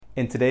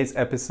In today's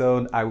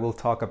episode, I will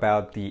talk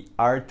about the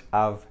art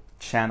of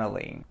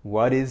channeling.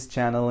 What is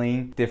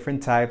channeling?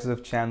 Different types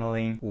of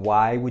channeling.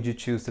 Why would you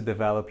choose to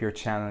develop your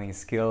channeling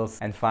skills?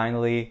 And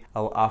finally,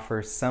 I'll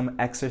offer some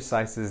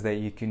exercises that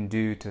you can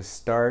do to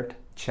start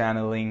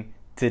channeling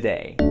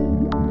today.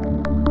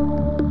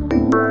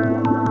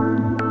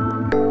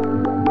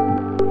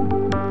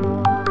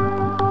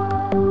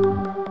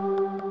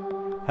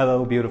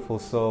 Hello, beautiful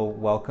soul.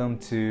 Welcome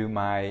to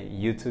my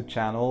YouTube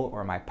channel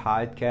or my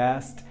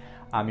podcast.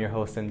 I'm your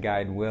host and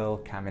guide, Will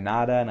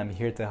Caminada, and I'm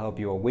here to help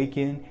you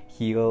awaken,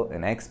 heal,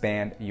 and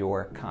expand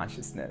your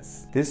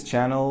consciousness. This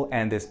channel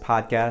and this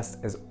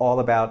podcast is all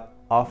about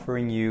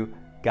offering you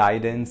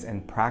guidance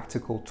and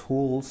practical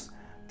tools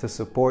to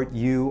support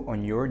you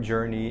on your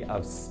journey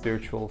of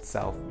spiritual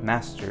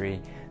self-mastery.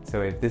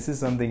 So if this is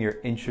something you're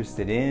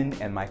interested in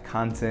and my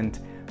content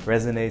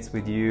resonates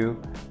with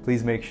you,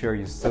 please make sure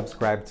you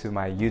subscribe to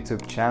my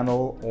YouTube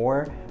channel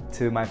or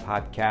to my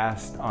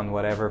podcast on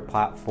whatever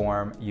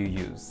platform you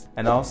use.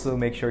 And also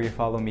make sure you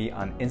follow me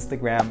on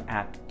Instagram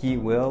at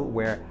GuiWill,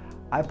 where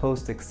I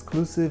post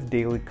exclusive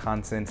daily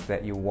content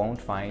that you won't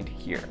find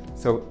here.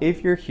 So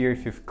if you're here,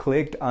 if you've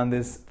clicked on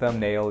this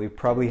thumbnail, you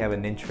probably have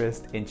an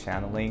interest in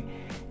channeling.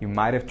 You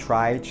might have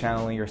tried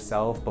channeling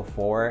yourself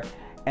before,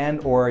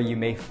 and or you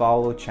may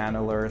follow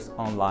channelers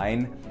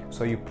online,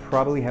 so you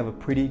probably have a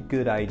pretty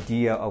good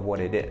idea of what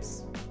it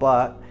is.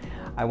 But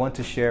I want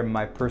to share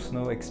my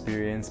personal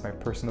experience, my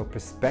personal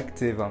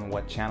perspective on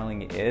what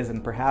channeling is,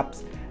 and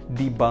perhaps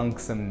debunk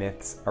some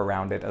myths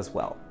around it as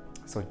well.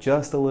 So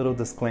just a little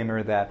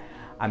disclaimer that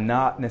I'm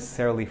not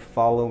necessarily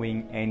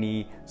following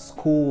any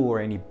school or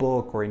any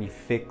book or any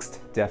fixed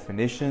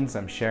definitions.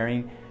 I'm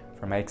sharing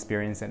from my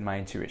experience and my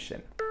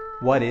intuition.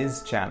 What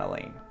is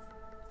channeling?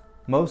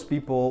 Most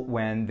people,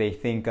 when they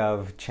think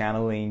of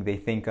channeling, they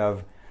think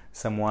of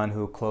someone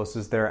who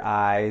closes their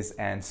eyes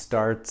and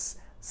starts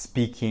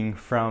speaking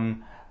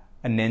from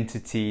an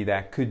entity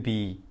that could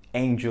be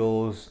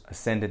angels,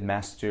 ascended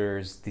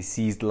masters,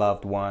 deceased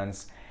loved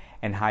ones,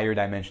 and higher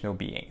dimensional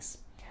beings.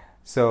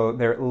 So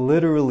they're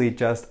literally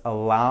just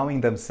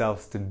allowing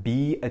themselves to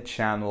be a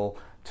channel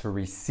to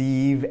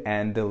receive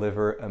and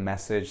deliver a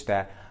message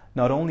that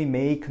not only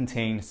may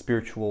contain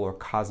spiritual or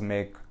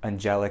cosmic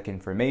angelic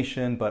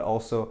information, but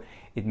also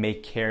it may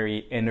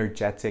carry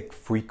energetic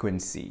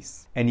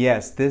frequencies. And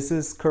yes, this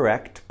is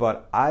correct,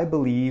 but I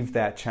believe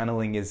that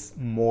channeling is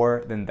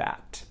more than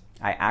that.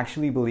 I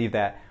actually believe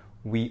that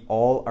we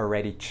all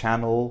already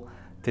channel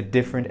to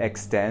different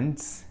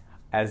extents,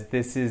 as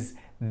this is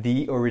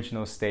the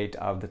original state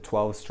of the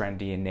 12-strand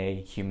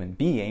DNA human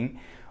being.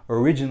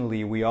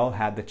 Originally, we all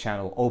had the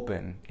channel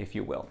open, if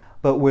you will.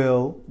 But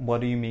Will,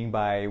 what do you mean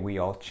by we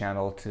all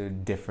channel to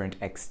different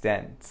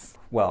extents?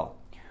 Well,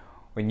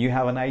 when you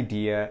have an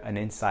idea, an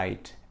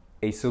insight,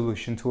 a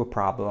solution to a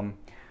problem,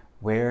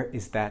 where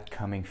is that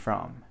coming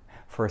from?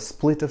 For a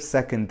split of a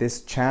second,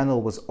 this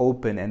channel was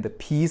open and the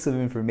piece of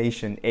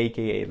information,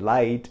 aka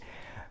light,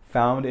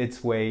 found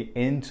its way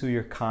into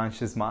your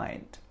conscious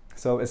mind.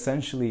 So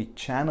essentially,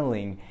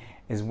 channeling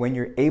is when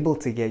you're able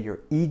to get your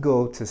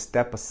ego to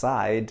step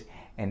aside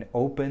and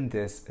open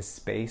this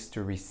space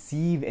to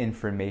receive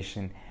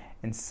information,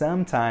 and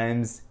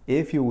sometimes,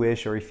 if you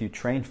wish or if you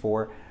train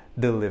for,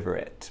 deliver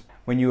it.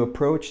 When you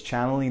approach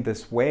channeling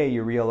this way,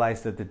 you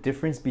realize that the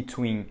difference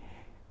between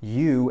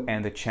you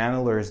and the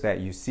channelers that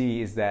you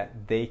see is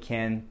that they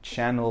can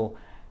channel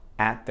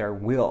at their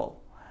will.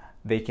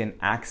 They can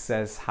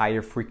access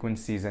higher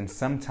frequencies and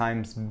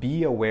sometimes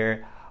be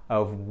aware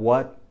of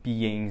what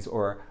beings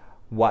or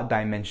what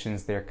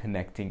dimensions they're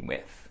connecting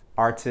with.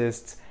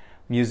 Artists,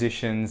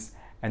 musicians,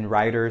 and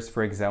writers,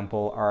 for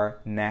example, are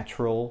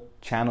natural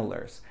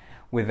channelers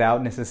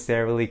without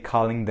necessarily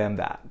calling them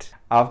that.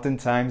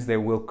 Oftentimes, they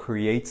will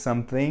create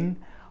something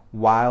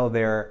while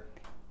they're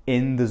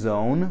in the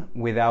zone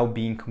without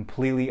being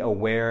completely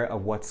aware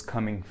of what's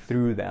coming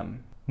through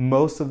them.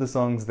 Most of the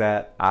songs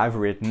that I've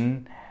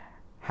written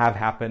have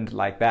happened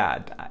like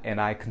that,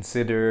 and I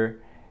consider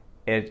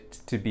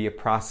the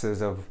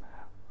process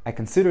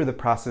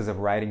of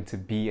writing to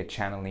be a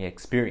channeling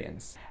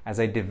experience. As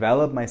I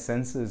develop my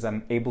senses,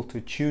 I'm able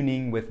to tune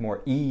in with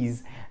more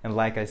ease and,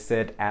 like I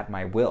said, at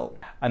my will.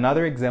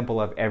 Another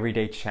example of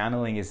everyday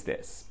channeling is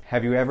this.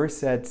 Have you ever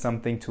said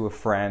something to a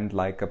friend,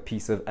 like a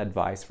piece of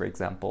advice, for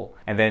example,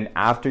 and then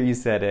after you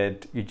said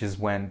it, you just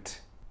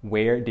went,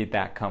 where did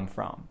that come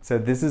from? So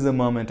this is a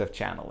moment of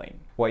channeling.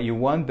 What you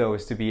want, though,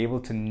 is to be able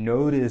to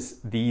notice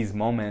these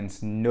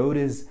moments,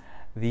 notice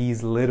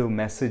these little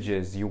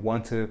messages. You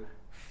want to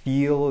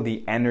feel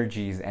the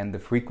energies and the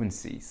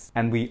frequencies.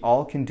 And we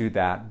all can do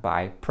that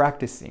by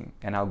practicing,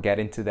 and I'll get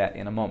into that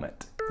in a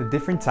moment. The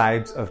different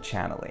types of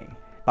channeling.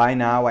 By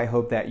now, I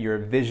hope that your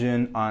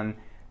vision on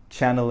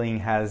channeling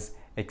has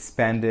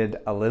expanded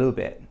a little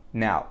bit.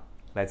 Now,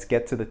 let's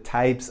get to the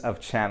types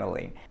of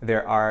channeling.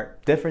 There are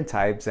different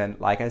types, and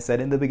like I said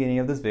in the beginning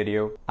of this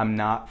video, I'm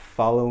not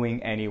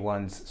following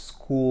anyone's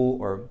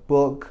school or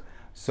book,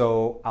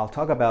 so I'll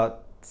talk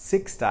about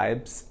 6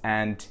 types,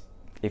 and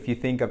if you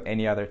think of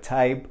any other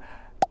type,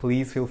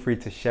 please feel free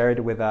to share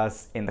it with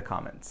us in the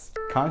comments.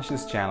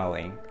 Conscious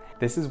channeling.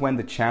 This is when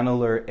the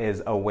channeler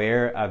is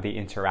aware of the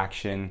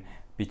interaction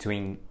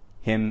between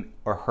him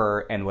or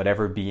her and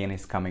whatever being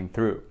is coming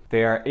through.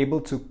 They are able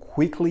to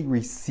quickly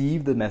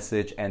receive the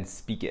message and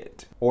speak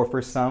it. Or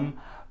for some,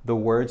 the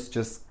words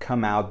just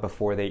come out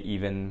before they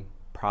even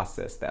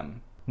process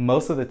them.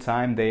 Most of the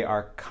time, they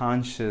are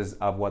conscious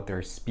of what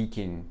they're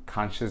speaking,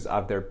 conscious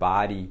of their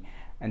body,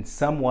 and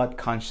somewhat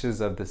conscious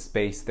of the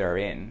space they're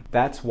in.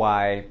 That's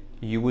why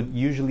you would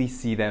usually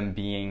see them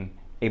being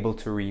able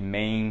to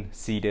remain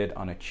seated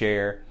on a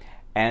chair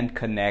and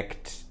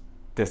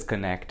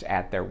disconnect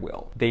at their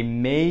will. They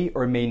may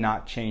or may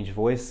not change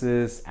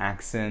voices,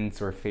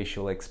 accents, or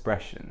facial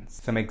expressions.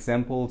 Some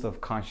examples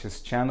of conscious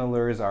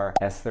channelers are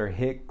Esther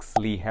Hicks,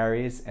 Lee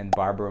Harris, and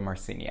Barbara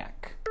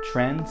Marciniak.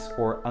 Trance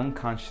or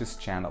unconscious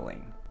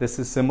channeling. This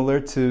is similar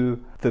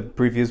to the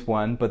previous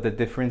one, but the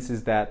difference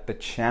is that the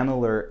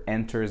channeler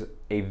enters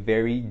a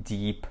very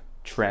deep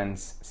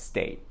trance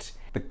state.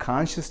 The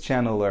conscious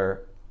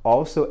channeler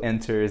also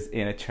enters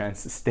in a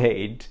trance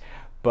state,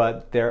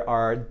 but there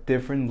are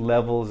different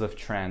levels of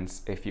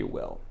trance, if you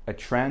will. A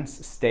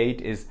trance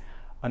state is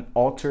an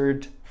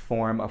altered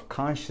form of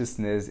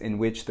consciousness in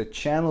which the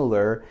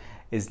channeler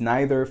is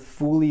neither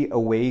fully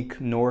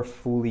awake nor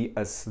fully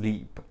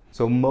asleep.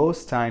 So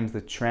most times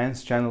the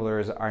trance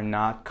channelers are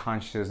not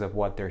conscious of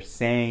what they're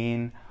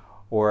saying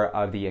or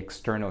of the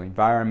external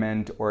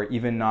environment, or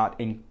even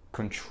not in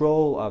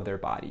control of their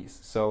bodies.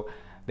 So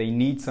they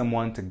need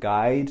someone to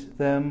guide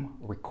them,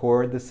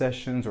 record the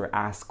sessions, or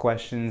ask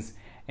questions,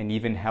 and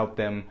even help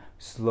them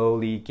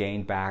slowly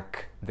gain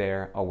back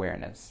their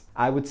awareness.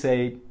 I would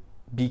say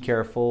be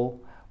careful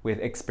with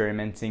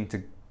experimenting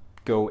to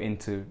go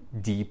into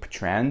deep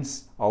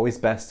trance. Always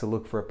best to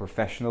look for a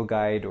professional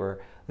guide or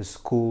a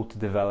school to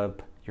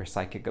develop your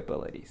psychic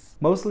abilities.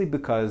 Mostly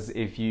because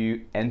if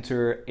you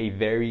enter a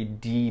very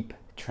deep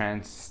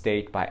trance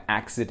state by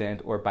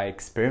accident or by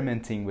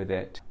experimenting with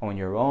it on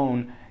your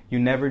own, you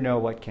never know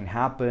what can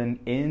happen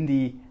in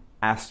the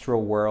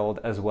astral world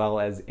as well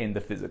as in the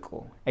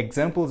physical.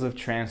 Examples of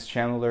trance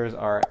channelers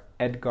are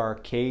Edgar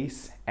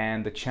Cayce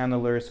and the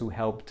channelers who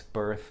helped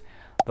birth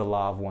the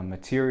Law of One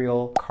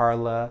Material,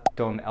 Carla,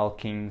 Don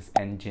Elkins,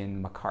 and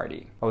Jen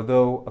McCarty.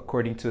 Although,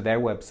 according to their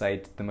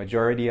website, the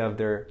majority of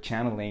their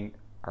channeling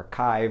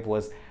archive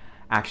was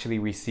actually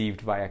received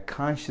via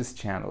conscious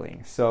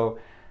channeling. So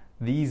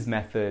these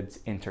methods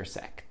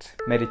intersect.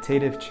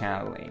 Meditative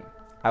channeling.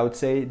 I would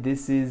say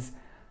this is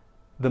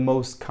the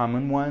most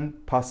common one,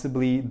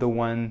 possibly the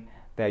one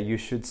that you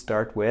should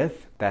start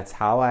with. That's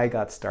how I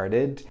got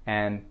started,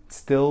 and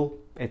still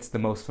it's the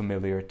most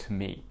familiar to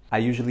me. I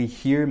usually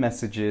hear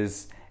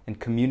messages and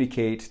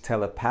communicate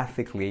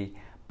telepathically,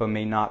 but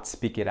may not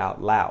speak it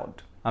out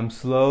loud. I'm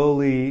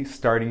slowly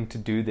starting to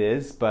do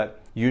this,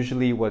 but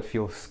usually what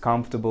feels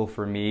comfortable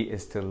for me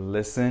is to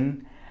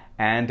listen,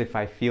 and if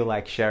I feel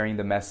like sharing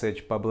the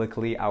message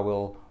publicly, I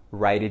will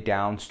write it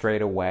down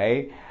straight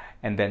away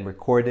and then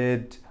record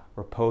it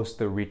or post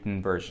the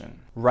written version.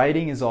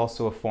 Writing is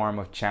also a form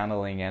of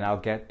channeling, and I'll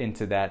get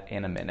into that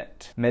in a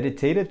minute.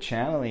 Meditative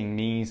channeling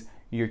means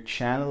you're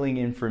channeling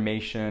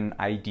information,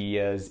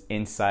 ideas,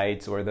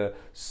 insights, or the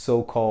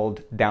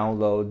so-called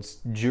downloads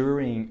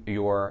during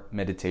your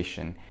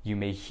meditation. You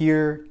may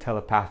hear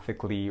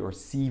telepathically or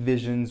see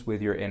visions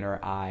with your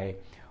inner eye,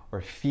 or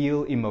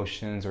feel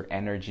emotions or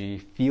energy,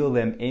 feel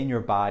them in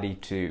your body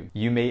too.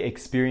 You may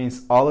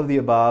experience all of the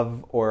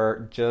above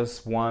or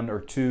just one or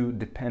two,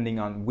 depending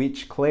on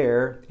which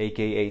clair,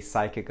 aka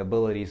psychic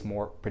ability, is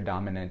more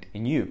predominant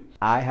in you.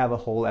 I have a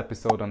whole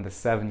episode on the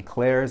 7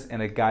 clairs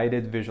and a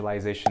guided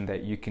visualization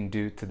that you can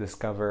do to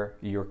discover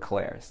your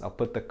clairs. I'll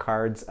put the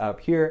cards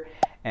up here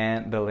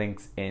and the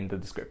links in the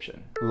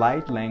description.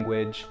 Light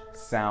language,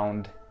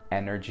 sound,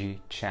 energy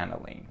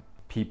channeling.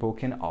 People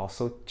can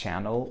also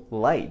channel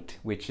light,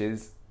 which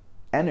is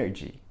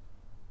energy.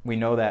 We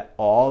know that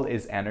all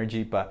is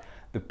energy, but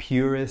the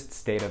purest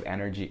state of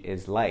energy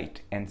is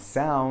light. And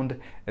sound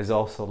is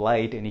also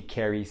light, and it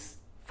carries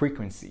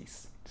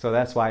frequencies. So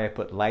that's why I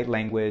put light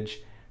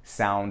language,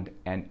 sound,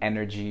 and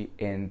energy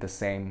in the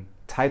same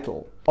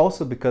title.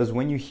 Also because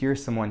when you hear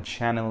someone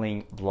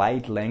channeling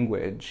light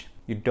language,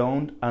 you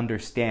don't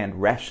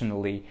understand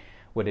rationally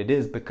what it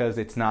is because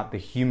it's not the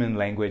human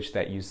language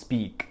that you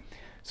speak.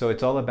 So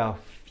it's all about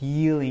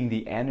feeling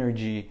the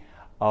energy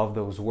of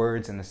those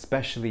words and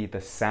especially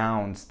the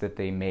sounds that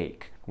they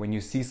make. When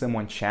you see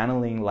someone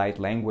channeling light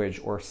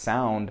language or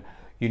sound,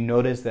 you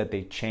notice that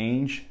they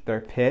change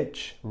their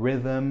pitch,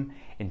 rhythm,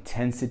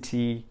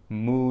 intensity,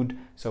 mood.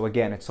 So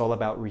again, it's all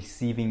about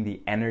receiving the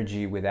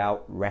energy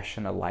without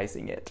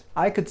rationalizing it.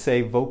 I could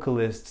say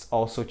vocalists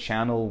also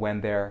channel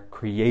when they're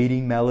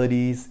creating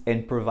melodies,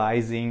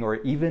 improvising, or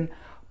even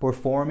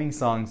performing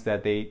songs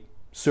that they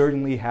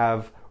certainly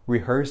have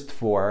rehearsed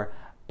for,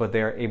 but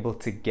they're able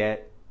to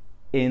get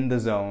in the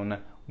zone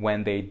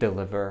when they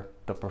deliver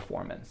the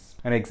performance.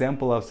 An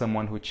example of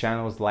someone who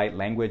channels light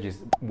language is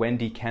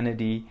Wendy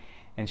Kennedy,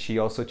 and she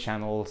also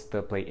channels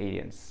the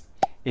Pleiadians.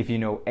 If you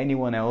know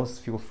anyone else,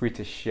 feel free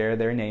to share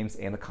their names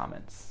in the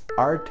comments.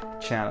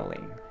 Art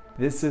channeling.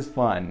 This is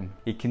fun.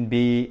 It can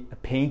be a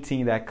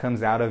painting that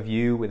comes out of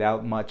you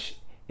without much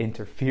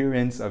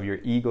interference of your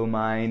ego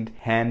mind,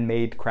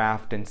 handmade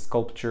craft and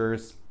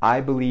sculptures.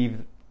 I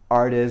believe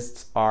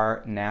artists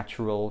are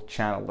natural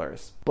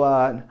channelers,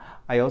 but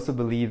I also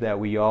believe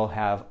that we all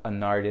have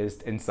an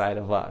artist inside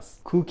of us.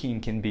 Cooking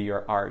can be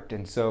your art,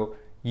 and so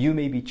you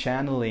may be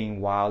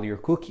channeling while you're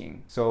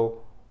cooking.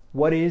 So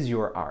what is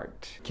your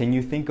art? Can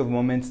you think of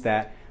moments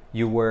that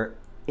you were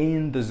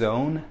in the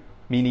zone,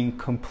 meaning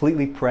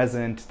completely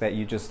present, that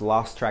you just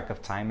lost track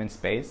of time and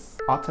space?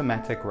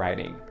 Automatic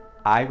writing.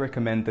 I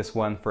recommend this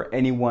one for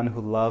anyone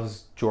who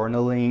loves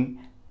journaling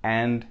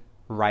and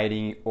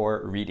writing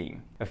or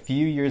reading. A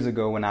few years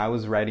ago, when I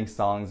was writing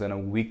songs on a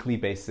weekly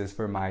basis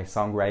for my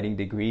songwriting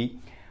degree,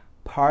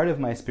 part of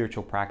my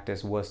spiritual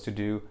practice was to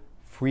do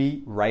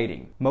free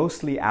writing,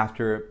 mostly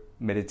after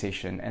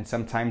meditation and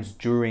sometimes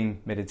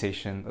during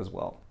meditation as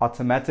well.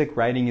 Automatic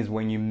writing is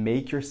when you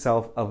make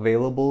yourself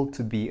available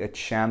to be a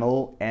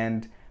channel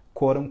and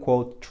quote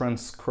unquote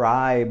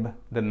transcribe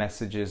the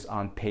messages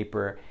on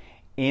paper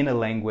in a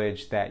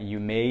language that you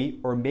may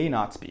or may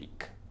not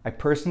speak. I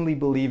personally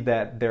believe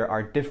that there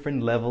are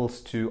different levels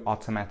to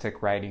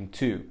automatic writing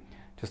too,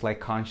 just like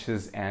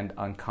conscious and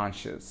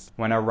unconscious.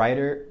 When a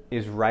writer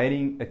is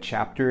writing a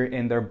chapter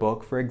in their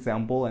book, for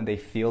example, and they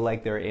feel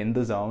like they're in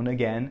the zone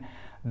again,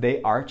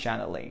 they are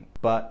channeling,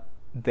 but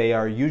they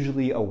are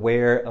usually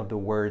aware of the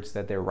words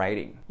that they're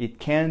writing. It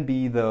can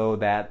be, though,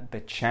 that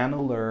the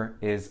channeler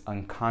is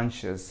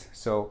unconscious,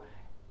 so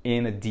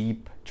in a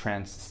deep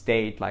trance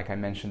state, like I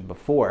mentioned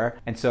before,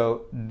 and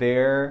so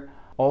they're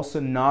also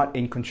not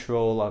in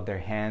control of their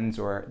hands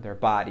or their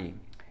body.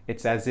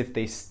 It's as if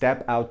they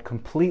step out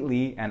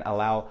completely and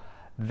allow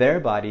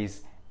their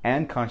bodies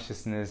and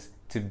consciousness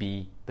to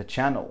be the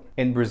channel.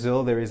 In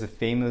Brazil, there is a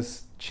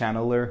famous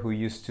channeler who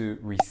used to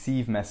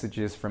receive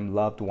messages from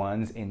loved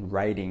ones in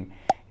writing.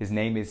 His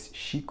name is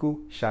Chico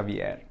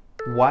Xavier.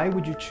 Why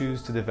would you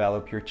choose to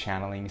develop your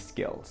channeling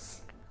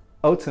skills?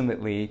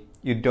 Ultimately,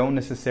 you don't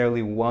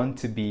necessarily want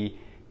to be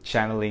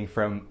channeling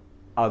from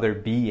other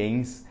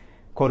beings,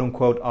 quote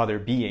unquote other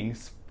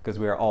beings, because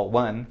we are all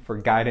one, for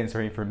guidance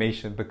or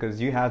information,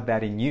 because you have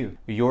that in you.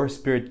 Your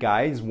spirit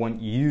guides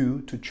want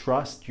you to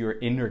trust your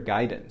inner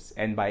guidance.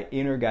 And by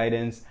inner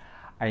guidance,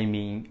 I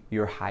mean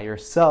your higher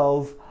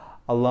self,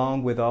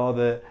 along with all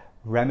the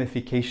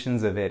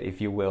ramifications of it,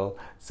 if you will,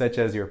 such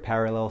as your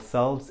parallel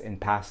selves in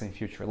past and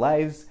future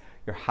lives,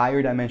 your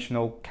higher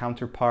dimensional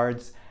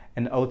counterparts,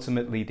 and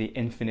ultimately the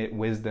infinite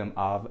wisdom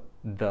of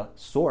the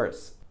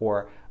source,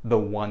 or the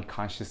one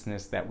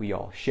consciousness that we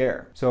all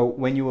share. So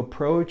when you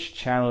approach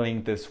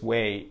channeling this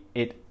way,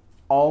 it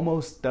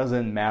almost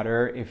doesn't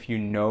matter if you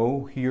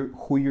know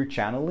who you're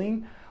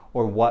channeling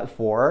or what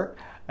for,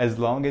 as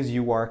long as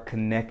you are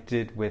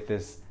connected with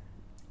this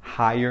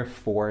higher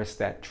force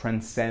that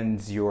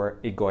transcends your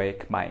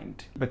egoic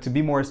mind. But to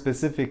be more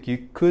specific,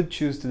 you could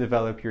choose to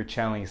develop your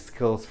channeling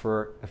skills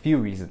for a few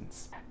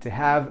reasons. To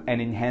have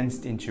an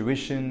enhanced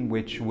intuition,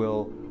 which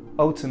will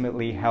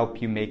ultimately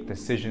help you make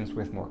decisions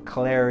with more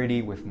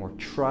clarity, with more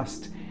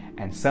trust,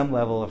 and some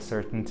level of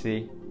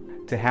certainty.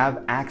 To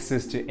have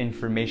access to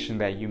information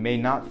that you may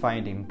not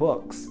find in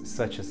books,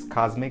 such as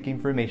cosmic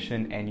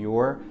information and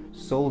your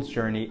soul's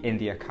journey in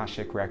the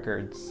Akashic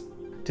records.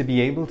 To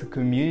be able to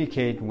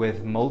communicate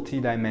with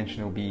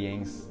multidimensional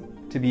beings.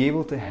 To be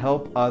able to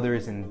help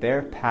others in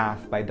their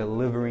path by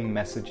delivering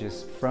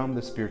messages from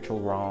the spiritual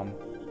realm.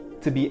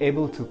 To be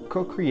able to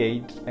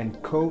co-create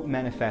and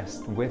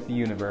co-manifest with the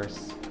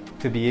universe.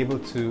 To be able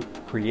to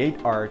create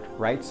art,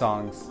 write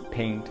songs,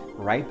 paint,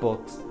 write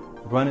books,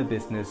 run a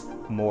business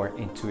more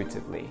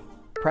intuitively.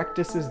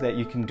 Practices that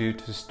you can do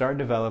to start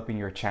developing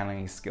your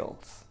channeling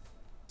skills.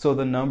 So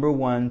the number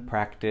one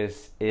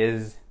practice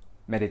is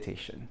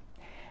meditation.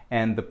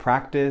 And the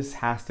practice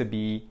has to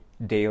be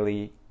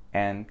daily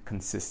and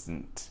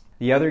consistent.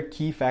 The other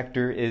key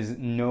factor is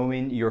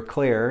knowing your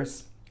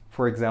clairs.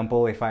 For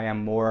example, if I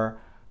am more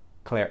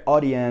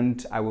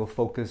clairaudient, I will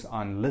focus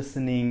on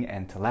listening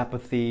and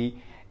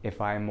telepathy. If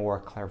I'm more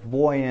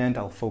clairvoyant,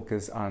 I'll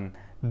focus on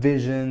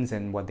visions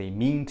and what they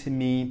mean to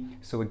me.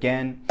 So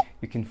again,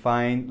 you can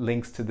find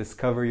links to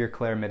discover your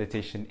clair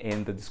meditation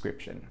in the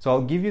description. So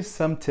I'll give you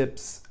some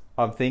tips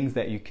of things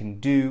that you can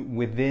do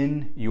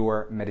within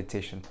your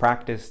meditation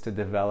practice to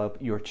develop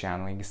your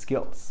channeling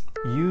skills.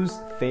 Use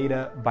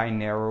theta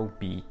binaural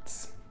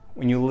beats.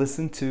 When you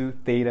listen to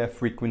theta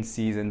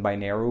frequencies and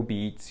binaural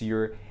beats,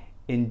 you're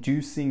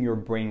inducing your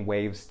brain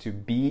waves to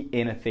be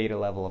in a theta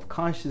level of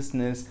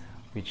consciousness,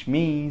 which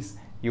means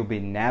you'll be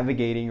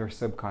navigating your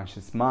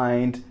subconscious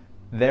mind.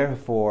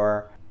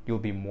 Therefore, you'll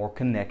be more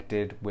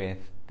connected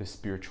with the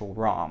spiritual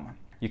realm.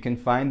 You can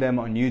find them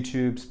on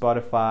YouTube,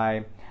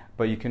 Spotify,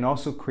 but you can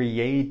also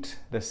create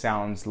the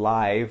sounds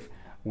live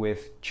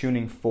with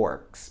tuning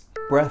forks.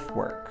 Breath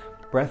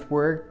work. Breath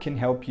work can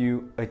help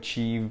you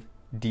achieve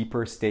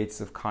deeper states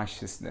of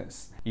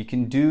consciousness. You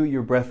can do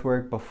your breath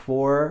work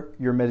before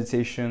your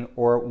meditation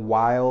or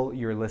while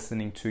you're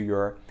listening to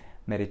your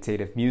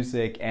meditative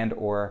music and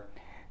or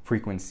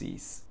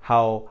frequencies.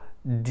 How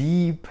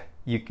deep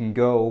you can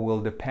go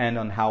will depend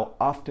on how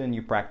often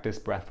you practice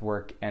breath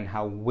work and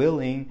how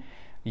willing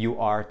you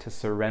are to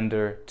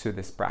surrender to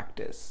this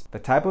practice. The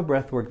type of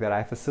breath work that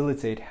I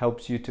facilitate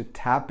helps you to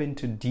tap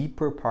into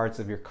deeper parts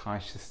of your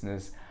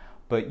consciousness,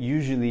 but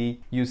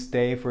usually you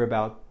stay for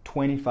about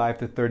 25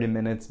 to 30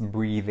 minutes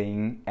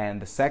breathing,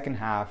 and the second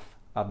half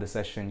of the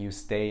session you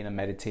stay in a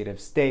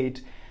meditative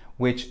state,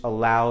 which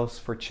allows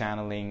for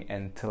channeling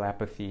and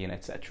telepathy and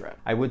etc.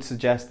 I would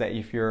suggest that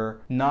if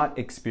you're not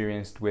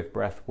experienced with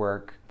breath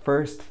work,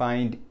 first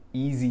find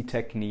easy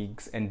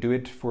techniques and do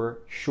it for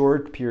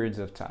short periods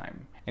of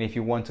time. And if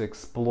you want to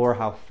explore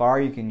how far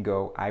you can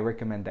go, I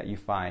recommend that you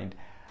find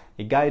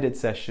a guided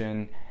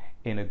session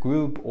in a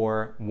group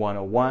or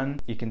one-on-one.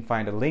 You can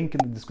find a link in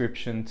the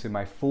description to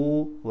my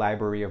full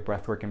library of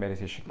breathwork and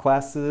meditation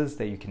classes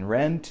that you can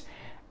rent.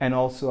 And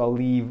also I'll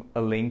leave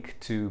a link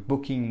to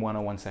booking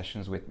one-on-one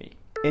sessions with me.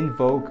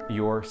 Invoke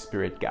your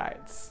spirit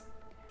guides.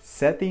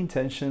 Set the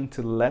intention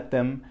to let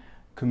them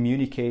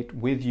communicate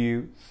with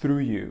you through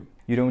you.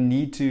 You don't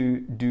need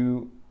to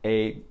do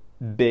a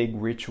big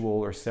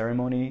ritual or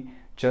ceremony.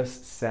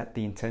 Just set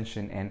the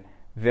intention and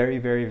very,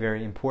 very,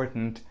 very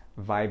important,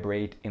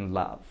 vibrate in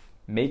love.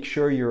 Make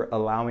sure you're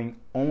allowing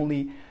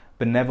only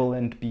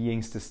benevolent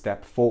beings to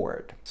step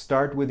forward.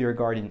 Start with your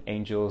guardian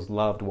angels,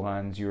 loved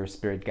ones, your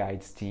spirit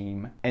guides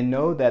team, and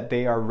know that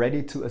they are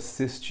ready to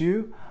assist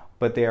you,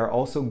 but they are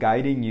also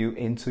guiding you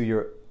into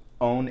your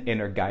own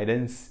inner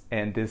guidance.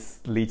 And this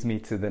leads me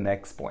to the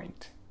next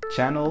point.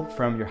 Channel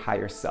from your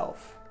higher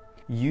self.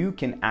 You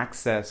can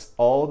access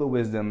all the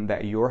wisdom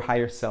that your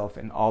higher self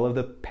and all of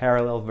the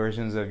parallel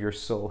versions of your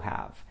soul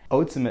have.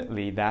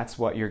 Ultimately, that's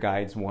what your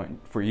guides want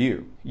for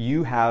you.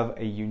 You have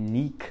a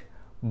unique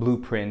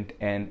blueprint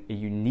and a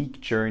unique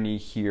journey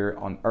here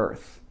on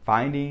Earth.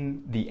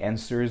 Finding the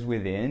answers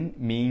within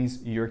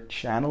means you're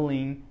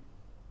channeling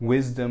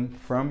wisdom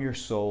from your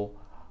soul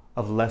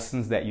of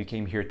lessons that you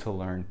came here to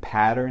learn,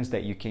 patterns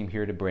that you came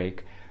here to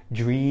break,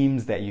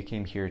 dreams that you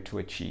came here to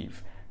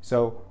achieve.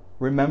 So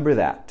remember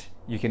that.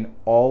 You can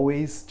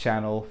always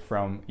channel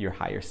from your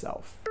higher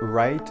self.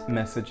 Write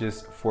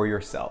messages for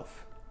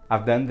yourself.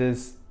 I've done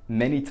this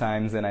many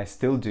times and I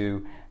still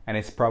do, and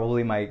it's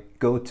probably my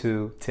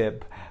go-to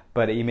tip,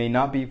 but it may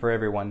not be for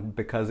everyone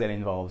because it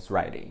involves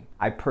writing.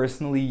 I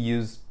personally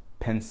use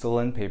pencil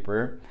and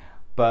paper,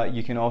 but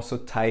you can also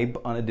type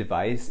on a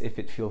device if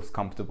it feels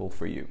comfortable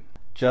for you.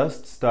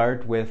 Just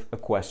start with a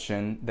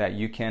question that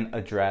you can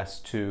address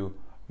to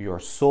your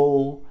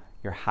soul,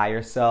 your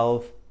higher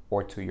self,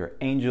 or to your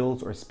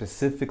angels, or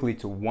specifically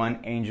to one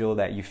angel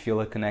that you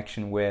feel a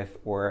connection with,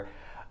 or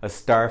a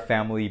star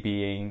family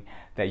being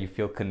that you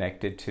feel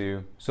connected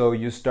to. So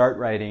you start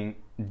writing,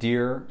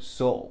 "Dear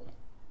soul,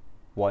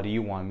 what do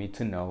you want me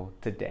to know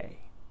today?"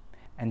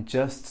 And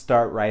just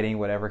start writing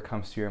whatever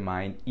comes to your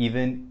mind,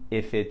 even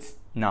if it's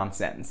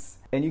nonsense.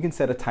 And you can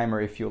set a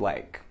timer if you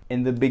like.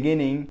 In the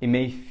beginning, it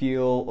may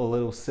feel a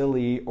little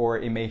silly, or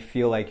it may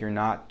feel like you're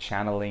not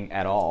channeling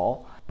at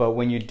all. But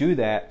when you do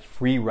that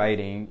free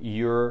writing,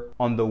 you're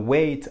on the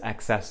way to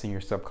accessing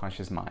your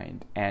subconscious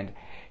mind. And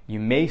you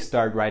may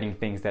start writing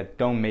things that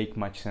don't make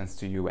much sense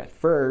to you at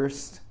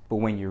first, but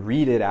when you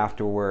read it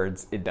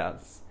afterwards, it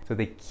does. So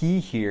the key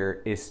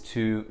here is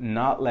to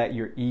not let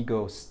your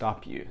ego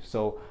stop you.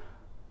 So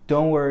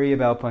don't worry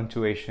about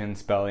punctuation,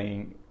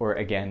 spelling, or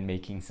again,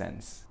 making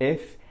sense.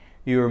 If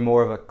you're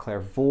more of a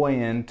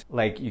clairvoyant,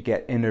 like you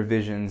get inner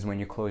visions when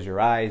you close your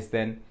eyes,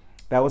 then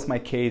that was my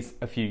case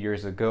a few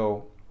years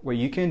ago. What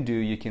you can do,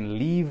 you can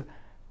leave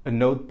a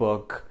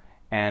notebook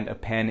and a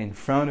pen in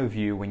front of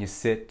you when you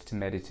sit to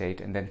meditate,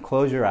 and then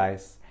close your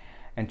eyes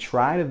and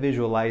try to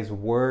visualize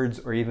words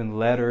or even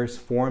letters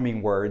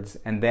forming words,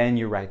 and then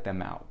you write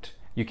them out.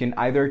 You can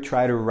either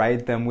try to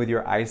write them with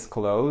your eyes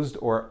closed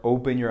or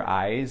open your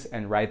eyes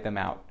and write them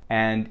out.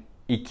 And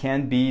it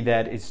can be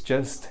that it's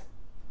just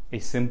a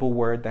simple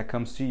word that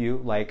comes to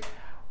you. Like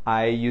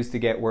I used to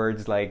get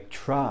words like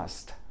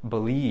trust,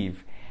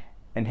 believe,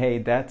 and hey,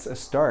 that's a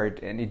start,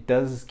 and it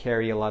does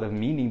carry a lot of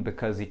meaning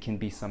because it can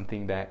be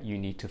something that you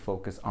need to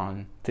focus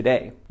on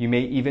today. You may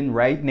even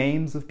write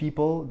names of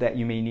people that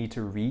you may need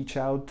to reach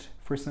out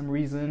for some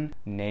reason,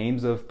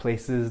 names of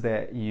places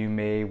that you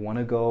may want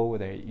to go,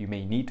 that you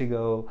may need to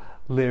go,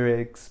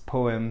 lyrics,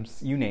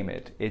 poems, you name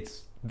it.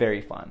 It's very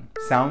fun.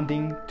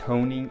 Sounding,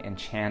 toning, and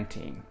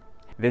chanting.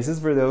 This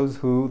is for those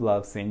who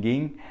love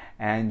singing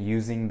and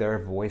using their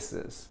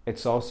voices.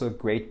 It's also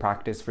great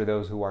practice for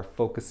those who are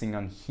focusing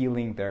on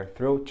healing their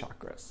throat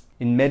chakras.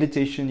 In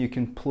meditation, you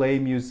can play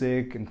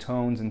music and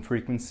tones and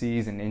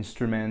frequencies and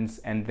instruments,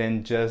 and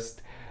then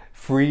just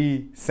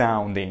free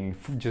sounding.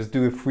 Just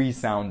do a free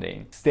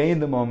sounding. Stay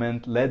in the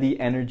moment, let the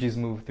energies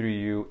move through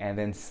you, and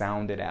then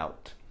sound it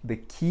out. The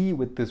key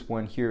with this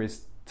one here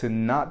is to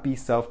not be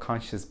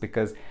self-conscious,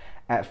 because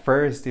at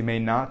first it may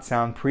not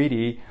sound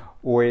pretty,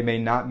 or it may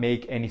not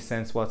make any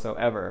sense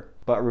whatsoever.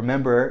 But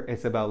remember,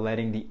 it's about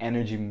letting the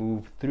energy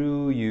move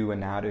through you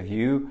and out of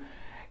you.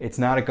 It's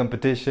not a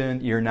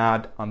competition. You're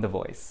not on The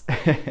Voice.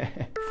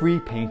 Free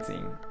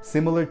painting.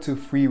 Similar to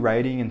free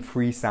writing and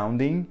free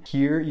sounding,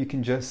 here you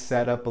can just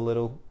set up a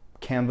little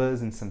canvas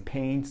and some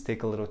paints,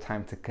 take a little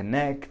time to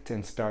connect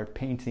and start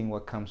painting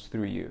what comes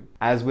through you.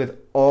 As with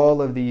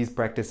all of these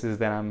practices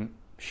that I'm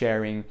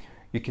sharing,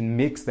 you can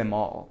mix them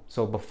all.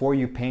 So before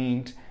you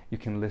paint, you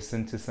can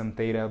listen to some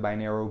theta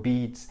binaural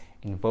beats,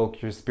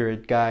 invoke your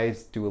spirit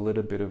guides, do a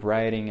little bit of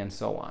writing, and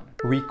so on.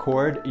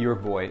 Record your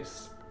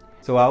voice.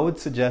 So I would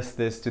suggest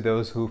this to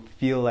those who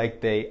feel like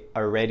they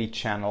already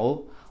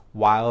channel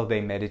while they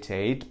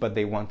meditate, but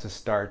they want to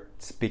start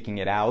speaking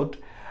it out.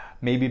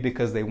 Maybe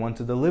because they want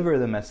to deliver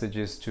the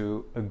messages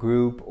to a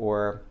group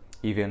or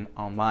even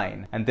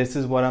online. And this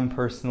is what I'm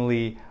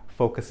personally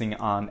focusing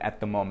on at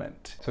the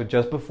moment. So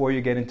just before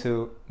you get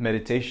into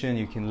meditation,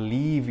 you can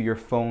leave your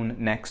phone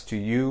next to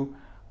you,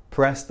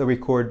 press the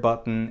record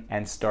button,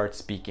 and start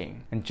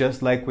speaking. And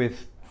just like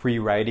with free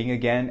writing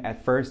again,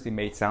 at first it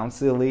may sound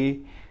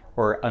silly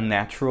or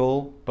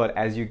unnatural, but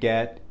as you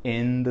get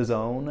in the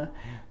zone,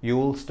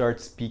 you'll start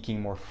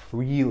speaking more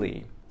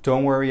freely.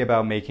 Don't worry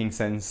about making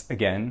sense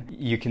again.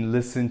 You can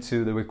listen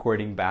to the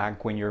recording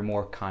back when you're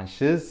more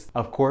conscious.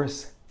 Of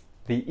course,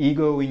 the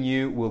ego in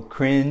you will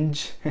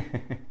cringe.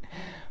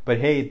 But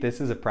hey,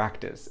 this is a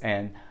practice.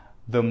 And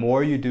the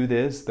more you do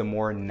this, the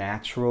more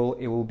natural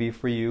it will be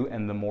for you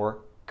and the more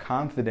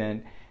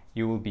confident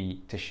you will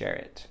be to share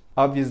it.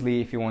 Obviously,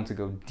 if you want to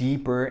go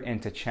deeper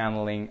into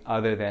channeling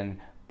other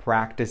than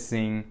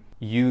practicing,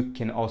 you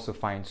can also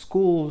find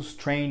schools,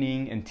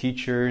 training, and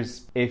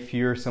teachers. If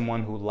you're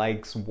someone who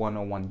likes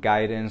one-on-one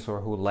guidance or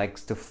who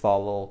likes to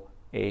follow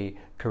a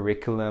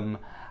curriculum,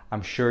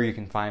 I'm sure you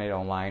can find it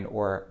online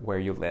or where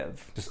you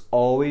live. Just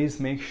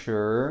always make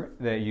sure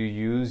that you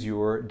use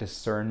your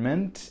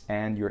discernment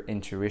and your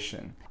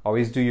intuition.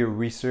 Always do your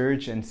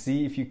research and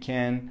see if you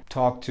can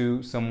talk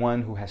to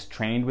someone who has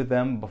trained with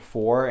them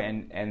before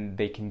and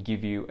they can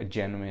give you a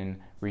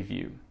genuine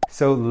review.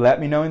 So let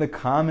me know in the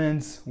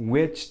comments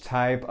which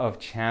type of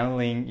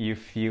channeling you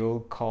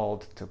feel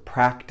called to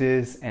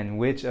practice and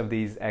which of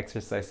these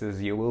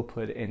exercises you will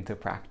put into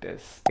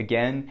practice.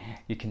 Again,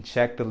 you can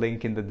check the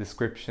link in the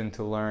description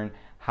to learn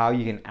how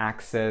you can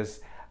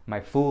access my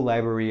full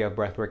library of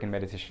breathwork and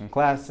meditation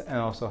class, and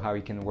also how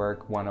you can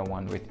work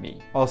one-on-one with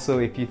me. Also,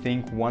 if you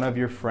think one of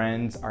your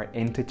friends are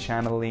into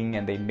channeling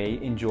and they may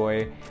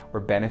enjoy or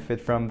benefit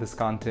from this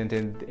content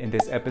in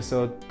this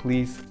episode,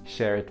 please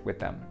share it with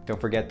them. Don't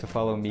forget to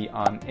follow me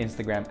on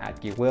Instagram at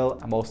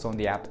GuyWill. I'm also on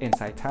the app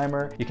Insight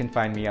Timer. You can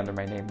find me under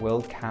my name,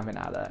 Will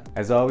Caminada.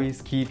 As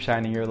always, keep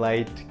shining your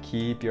light,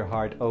 keep your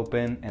heart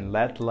open, and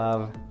let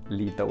love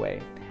lead the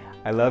way.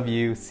 I love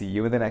you. See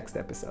you in the next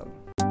episode.